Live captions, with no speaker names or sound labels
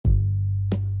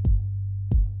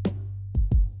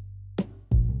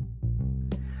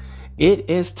It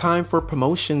is time for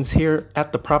promotions here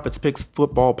at the Profits Picks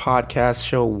Football Podcast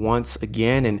Show once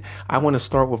again. And I want to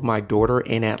start with my daughter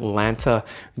in Atlanta,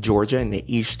 Georgia, in the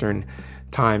Eastern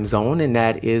time zone. And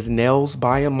that is Nails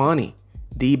by Amani,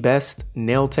 the best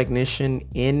nail technician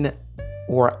in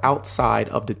or outside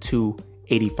of the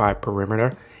 285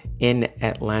 perimeter in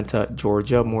Atlanta,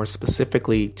 Georgia, more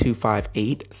specifically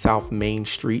 258 South Main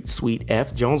Street, Suite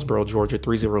F, Jonesboro, Georgia,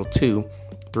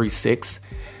 30236.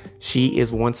 She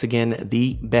is once again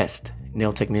the best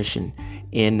nail technician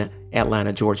in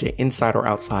Atlanta, Georgia, inside or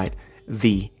outside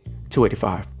the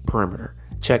 285 perimeter.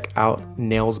 Check out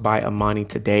Nails by Amani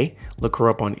today. Look her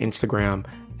up on Instagram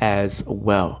as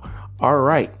well. All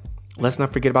right, let's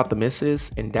not forget about the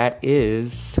misses, and that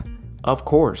is, of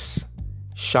course,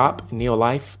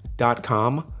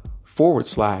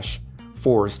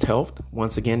 shopneolife.com/Forest Health.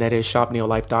 Once again, that is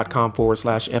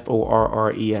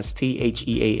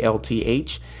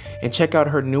shopneolife.com/FORRESTHEALTH. And check out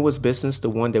her newest business, the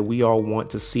one that we all want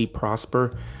to see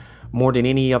prosper more than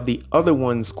any of the other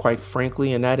ones, quite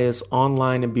frankly, and that is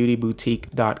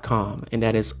onlineandbeautyboutique.com. And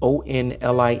that is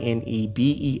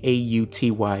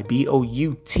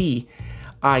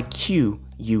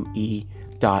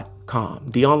onlinebeautyboutique.com.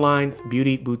 The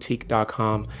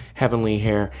onlinebeautyboutique.com, Heavenly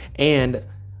Hair. And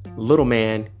little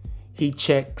man, he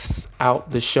checks out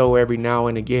the show every now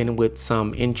and again with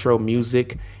some intro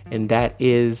music, and that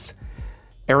is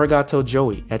Arigato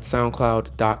Joey at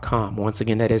SoundCloud.com. Once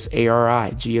again, that is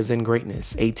ARIG as in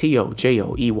greatness,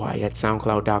 ATOJOEY at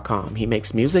SoundCloud.com. He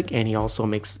makes music, and he also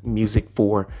makes music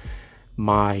for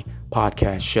my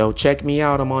podcast show. Check me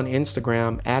out. I'm on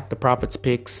Instagram at The Profits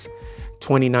Picks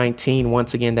 2019.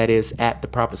 Once again, that is at The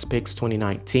Profits Picks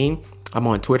 2019. I'm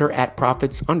on Twitter at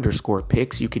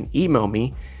Profits_Picks. You can email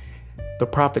me,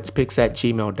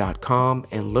 theprofitspicks@gmail.com,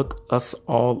 and look us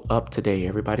all up today.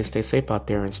 Everybody stay safe out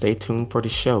there and stay tuned for the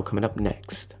show coming up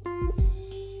next.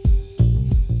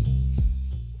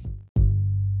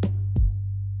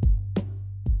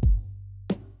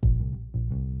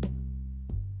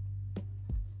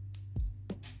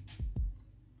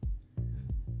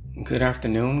 Good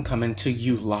afternoon, coming to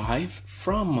you live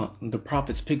from the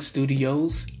Profits Pick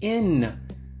Studios in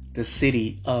the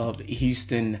city of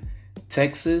Houston,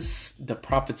 Texas. The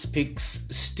Profits Picks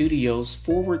Studios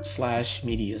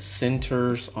 /media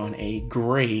centers on a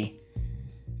gray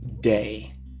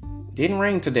day. Didn't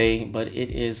rain today, but it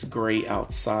is gray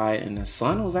outside, and the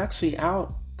sun was actually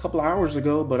out a couple hours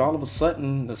ago, but all of a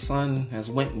sudden the sun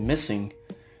has went missing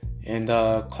and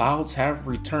clouds have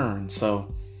returned.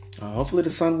 So hopefully the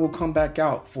sun will come back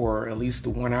out for at least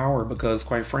 1 hour, because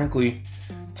quite frankly,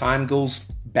 time goes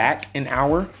back an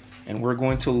hour and we're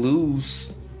going to lose.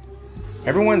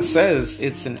 Everyone says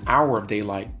it's an hour of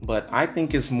daylight, but I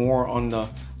think it's more on the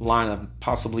line of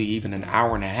possibly even an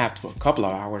hour and a half to a couple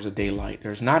of hours of daylight.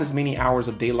 There's not as many hours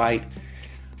of daylight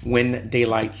when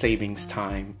daylight savings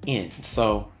time ends.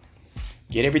 So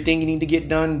get everything you need to get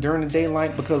done during the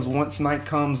daylight, because once night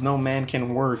comes, no man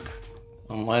can work.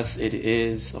 Unless it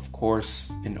is, of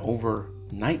course, an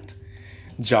overnight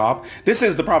job. This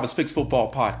is the Profits Picks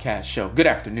Football Podcast Show. Good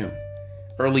afternoon,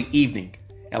 early evening,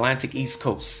 Atlantic East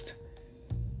Coast,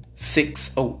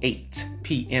 6:08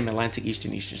 p.m. Atlantic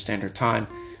Eastern Standard Time.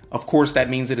 Of course, that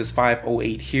means it is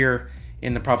 5:08 here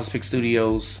in the Profits Picks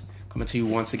Studios, coming to you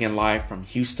once again live from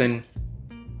Houston.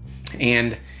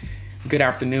 And good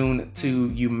afternoon to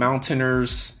you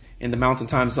Mountainers in the Mountain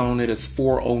Time Zone. It is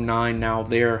 4:09 now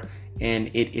there.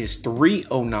 And it is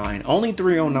 3:09, only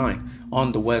 3:09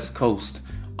 on the West Coast.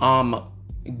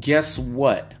 Guess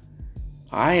what?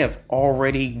 I have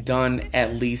already done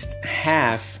at least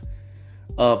half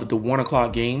of the 1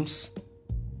 o'clock games.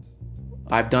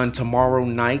 I've done tomorrow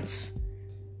night's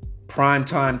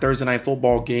primetime Thursday night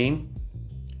football game.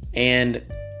 And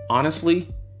honestly,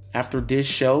 after this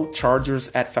show, Chargers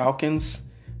at Falcons,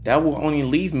 that will only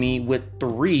leave me with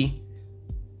 3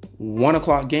 1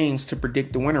 o'clock games to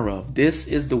predict the winner of. This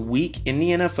is the week in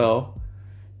the NFL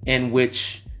in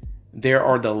which there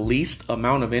are the least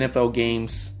amount of NFL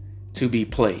games to be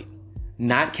played.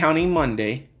 Not counting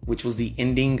Monday, which was the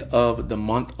ending of the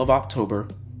month of October.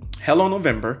 Hello,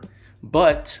 November.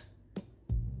 But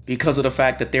because of the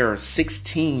fact that there are 6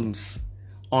 teams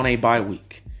on a bye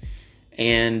week.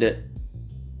 And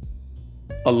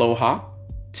aloha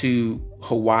to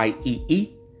Hawaii,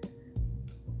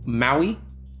 Maui,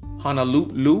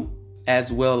 Honolulu,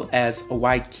 as well as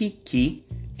Waikiki,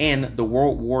 and the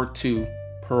World War II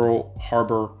Pearl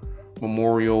Harbor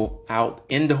Memorial out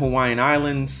in the Hawaiian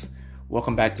Islands.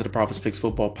 Welcome back to the Profits Picks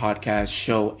Football Podcast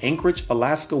Show. Anchorage,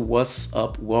 Alaska, what's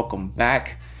up? Welcome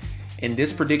back. In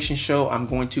this prediction show, I'm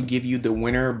going to give you the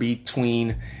winner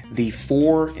between the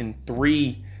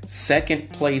 4-3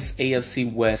 Second place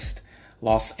AFC West,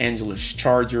 Los Angeles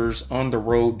Chargers on the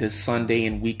road this Sunday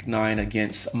in Week 9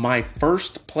 against my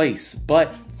first place,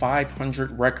 but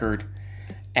 500 record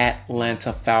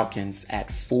Atlanta Falcons at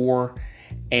 4-4.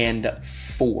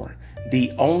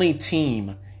 The only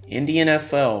team in the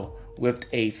NFL with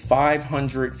a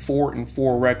 500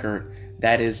 4-4 record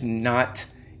that is not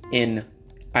in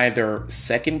either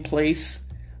second place,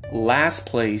 last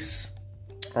place,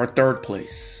 or third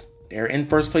place. They're in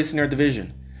first place in their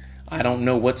division. I don't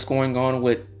know what's going on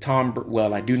with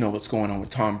I do know what's going on with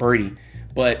Tom Brady,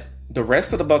 but the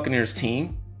rest of the Buccaneers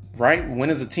team, right?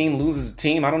 Wins a team, loses a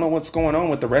team. I don't know what's going on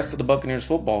with the rest of the Buccaneers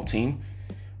football team,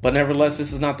 but nevertheless,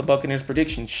 this is not the Buccaneers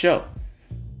prediction show.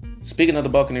 Speaking of the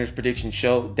Buccaneers prediction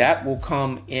show, that will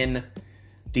come in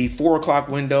the 4:00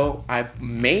 window. I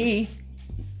may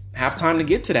have time to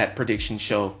get to that prediction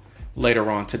show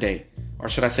later on today, or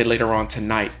should I say later on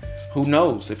tonight. Who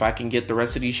knows if I can get the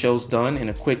rest of these shows done in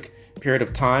a quick period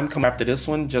of time. Come after this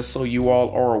one, just so you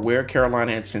all are aware,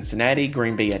 Carolina at Cincinnati,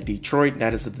 Green Bay at Detroit.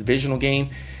 That is a divisional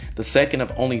game. The second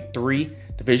of only 3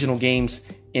 divisional games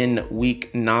in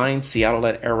Week 9. Seattle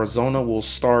at Arizona will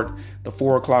start the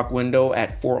 4:00 window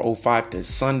at 4:05 this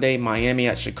Sunday. Miami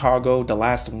at Chicago, the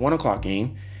last 1:00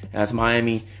 game, as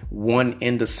Miami won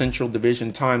in the Central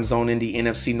Division time zone in the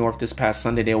NFC North this past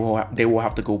Sunday. They will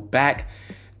have to go back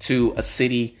to a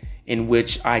city in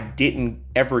which I didn't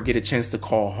ever get a chance to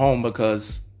call home,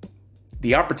 because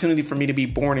the opportunity for me to be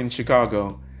born in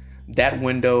Chicago, that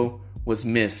window was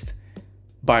missed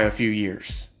by a few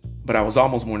years. But I was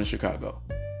almost born in Chicago.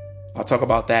 I'll talk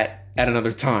about that at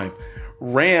another time.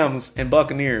 Rams and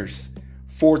Buccaneers,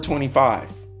 4:25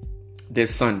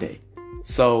 this Sunday.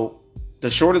 So the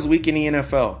shortest week in the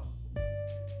NFL.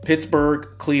 Pittsburgh,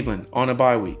 Cleveland on a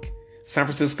bye week. San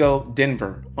Francisco,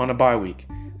 Denver on a bye week.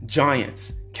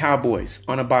 Giants, Cowboys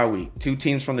on a bye week. 2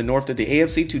 teams from the north of the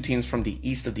AFC, 2 teams from the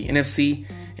east of the NFC,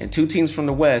 and 2 teams from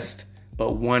the west,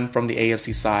 but 1 from the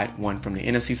AFC side, 1 from the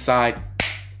NFC side.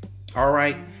 All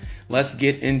right, let's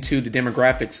get into the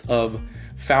demographics of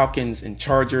Falcons and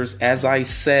Chargers. As I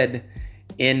said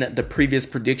in the previous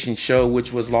prediction show,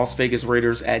 which was Las Vegas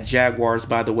Raiders at Jaguars,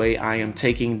 by the way, I am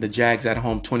taking the Jags at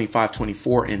home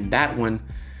 25-24 in that one.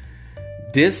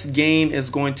 This game is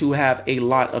going to have a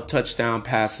lot of touchdown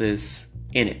passes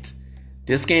in it.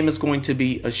 This game is going to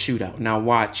be a shootout. Now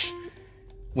watch,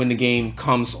 when the game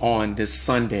comes on this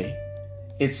Sunday,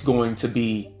 it's going to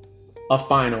be a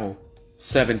final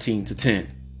 17-10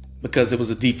 because it was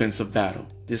a defensive battle.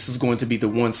 This is going to be the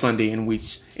one Sunday in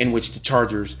which the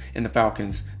Chargers and the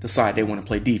Falcons decide they want to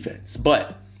play defense.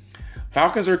 But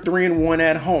Falcons are 3-1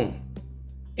 at home,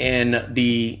 and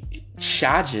the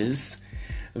Chargers,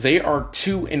 they are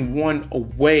 2-1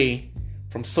 away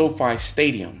from SoFi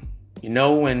Stadium. You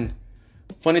know, and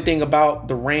funny thing about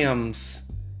the Rams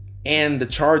and the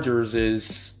Chargers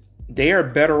is they are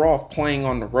better off playing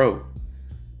on the road,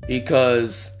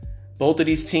 because both of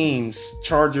these teams,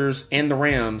 Chargers and the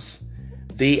Rams,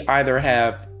 they either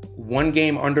have one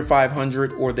game under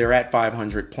 500 or they're at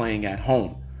 500 playing at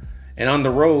home. And on the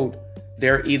road,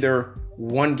 they're either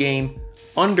one game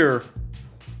under,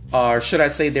 or should I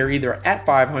say they're either at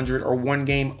 500 or one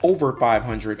game over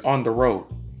 500 on the road.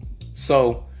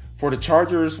 So for the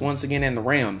Chargers, once again, and the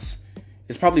Rams,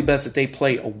 it's probably best that they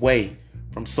play away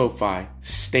from SoFi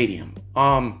Stadium.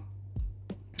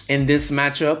 In this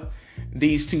matchup,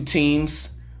 these two teams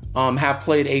have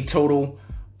played a total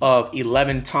of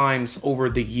 11 times over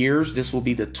the years. This will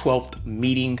be the 12th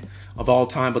meeting of all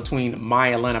time between my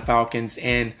Atlanta Falcons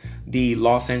and the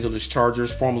Los Angeles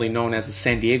Chargers, formerly known as the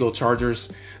San Diego Chargers.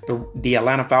 The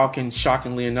Atlanta Falcons,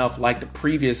 shockingly enough, like the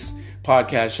previous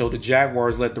podcast show, the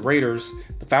Jaguars led the Raiders.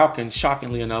 The Falcons,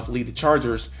 shockingly enough, lead the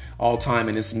Chargers all time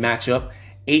in this matchup.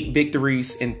 8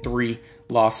 victories and 3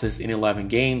 losses in 11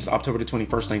 games. October the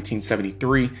 21st,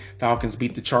 1973, Falcons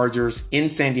beat the Chargers in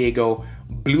San Diego,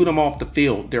 blew them off the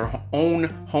field, their own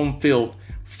home field,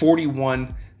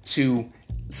 41-0.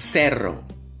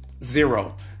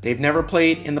 They've never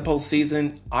played in the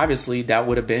postseason. Obviously, that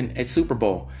would have been a Super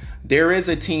Bowl. There is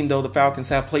a team, though, the Falcons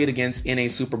have played against in a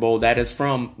Super Bowl that is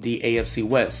from the AFC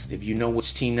West. If you know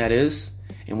which team that is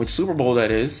and which Super Bowl that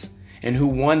is and who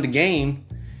won the game,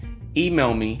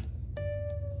 email me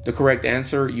the correct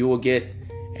answer. You will get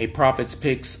a Profits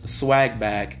Picks swag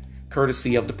bag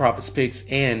courtesy of the Profits Picks,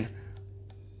 and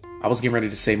I was getting ready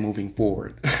to say moving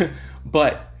forward,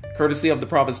 but courtesy of the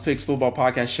Profits Picks football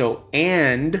podcast show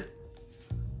and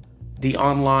the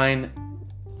online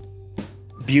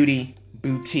beauty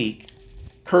boutique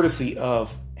courtesy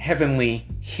of Heavenly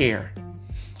Hair.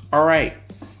 All right.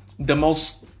 The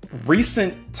most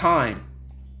recent time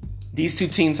These two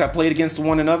teams have played against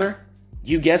one another.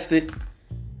 You guessed it.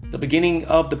 The beginning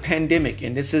of the pandemic,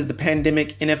 and this is the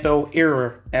pandemic NFL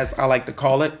era, as I like to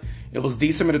call it. It was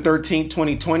December the 13th,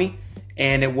 2020,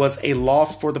 and it was a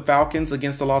loss for the Falcons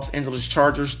against the Los Angeles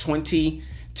Chargers,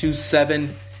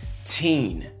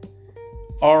 20-17.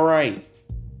 All right.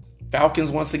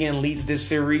 Falcons once again leads this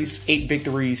series, 8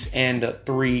 victories and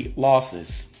 3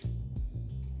 losses.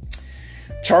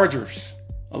 Chargers,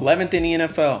 11th in the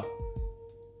NFL.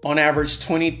 On average,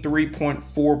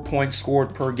 23.4 points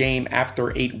scored per game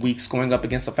after 8 weeks, going up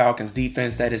against the Falcons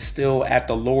defense that is still at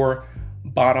the lower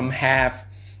bottom half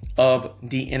of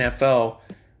the NFL.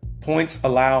 Points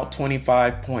allowed,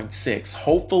 25.6.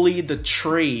 Hopefully the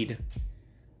trade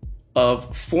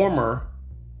of former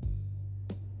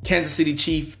Kansas City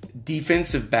Chief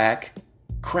defensive back,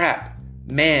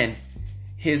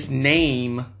 his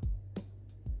name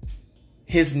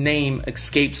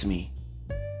escapes me.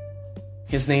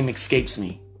 His name escapes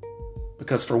me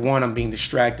because, for one, I'm being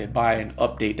distracted by an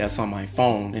update that's on my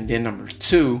phone. And then number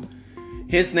 2,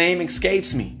 his name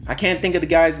escapes me. I can't think of the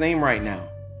guy's name right now.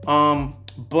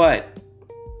 But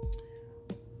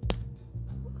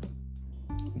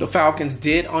the Falcons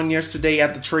did on yesterday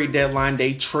at the trade deadline.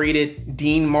 They traded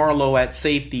Dean Marlowe at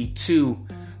safety to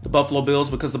the Buffalo Bills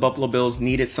because the Buffalo Bills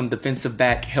needed some defensive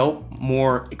back help.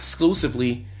 More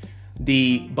exclusively,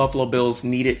 the Buffalo Bills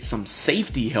needed some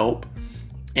safety help.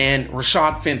 And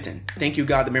Rashad Fenton, thank you,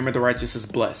 God, the memory of the righteous is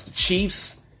blessed. The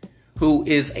Chiefs, who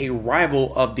is a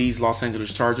rival of these Los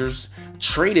Angeles Chargers,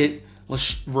 traded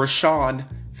Rashad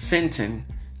Fenton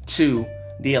to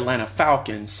the Atlanta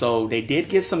Falcons. So they did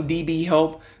get some DB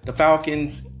help. The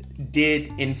Falcons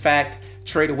did, in fact,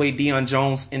 trade away Deion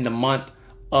Jones in the month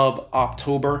of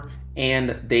October.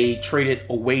 And they traded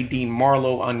away Dean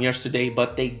Marlowe on yesterday.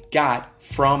 But they got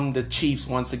from the Chiefs,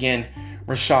 once again,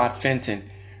 Rashad Fenton.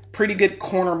 Pretty good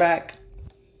cornerback.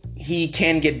 He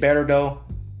can get better, though,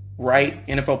 right?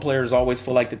 NFL players always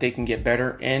feel like that they can get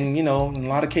better. And, in a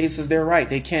lot of cases, they're right.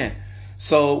 They can.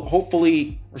 So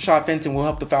hopefully Rashad Fenton will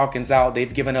help the Falcons out.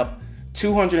 They've given up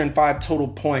 205 total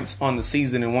points on the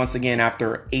season. And once again,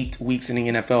 after 8 weeks in the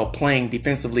NFL playing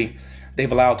defensively,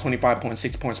 they've allowed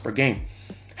 25.6 points per game.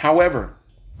 However,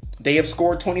 they have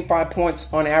scored 25 points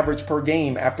on average per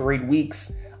game after 8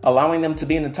 weeks, allowing them to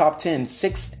be in the top 10,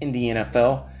 6th in the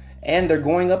NFL. And they're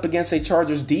going up against a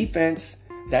Chargers defense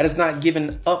that has not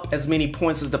given up as many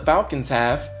points as the Falcons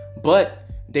have, but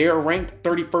they are ranked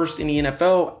 31st in the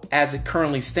NFL as it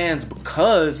currently stands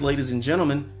because, ladies and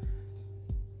gentlemen,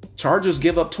 Chargers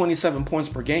give up 27 points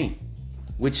per game,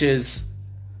 which is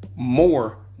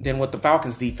more than what the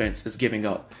Falcons defense is giving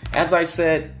up. As I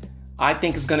said, I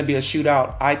think it's going to be a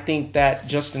shootout. I think that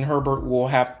Justin Herbert will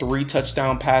have 3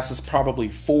 touchdown passes, probably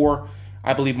 4.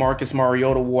 I believe Marcus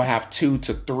Mariota will have 2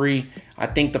 to 3. I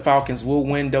think the Falcons will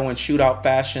win, though, in shootout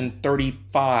fashion,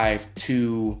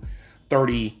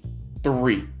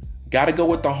 35-33. Got to go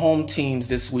with the home teams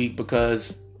this week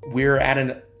because we're at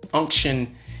an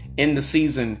unction in the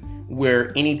season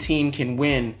where any team can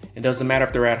win. It doesn't matter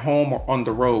if they're at home or on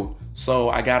the road. So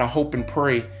I got to hope and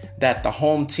pray that the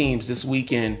home teams this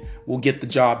weekend will get the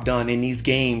job done in these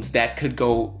games that could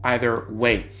go either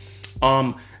way.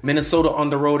 Minnesota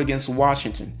on the road against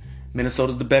Washington.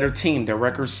 Minnesota's the better team. Their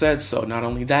record says so. Not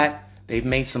only that, they've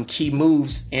made some key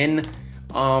moves in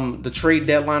the trade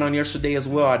deadline on yesterday as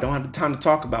well. I don't have the time to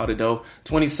talk about it, though.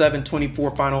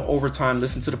 27-24 final overtime.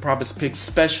 Listen to the Prophet's Pick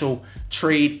special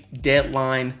trade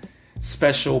deadline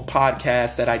special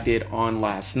podcast that I did on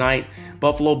last night.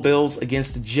 Buffalo Bills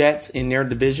against the Jets in their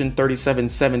division,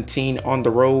 37-17 on the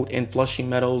road in Flushing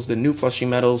Meadows, the new Flushing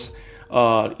Meadows,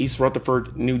 East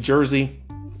Rutherford, New Jersey.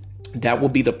 That will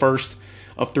be the first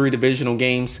of 3 divisional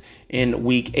games in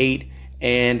Week 8.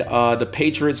 And the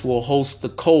Patriots will host the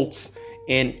Colts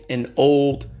in an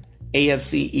old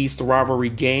AFC East rivalry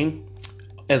game,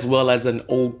 as well as an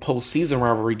old postseason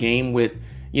rivalry game with,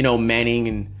 Manning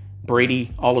and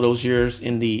Brady, all of those years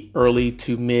in the early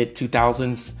to mid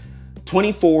 2000s.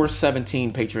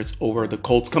 24-17 Patriots over the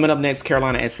Colts. Coming up next,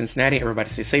 Carolina at Cincinnati. Everybody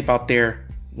stay safe out there.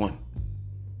 1.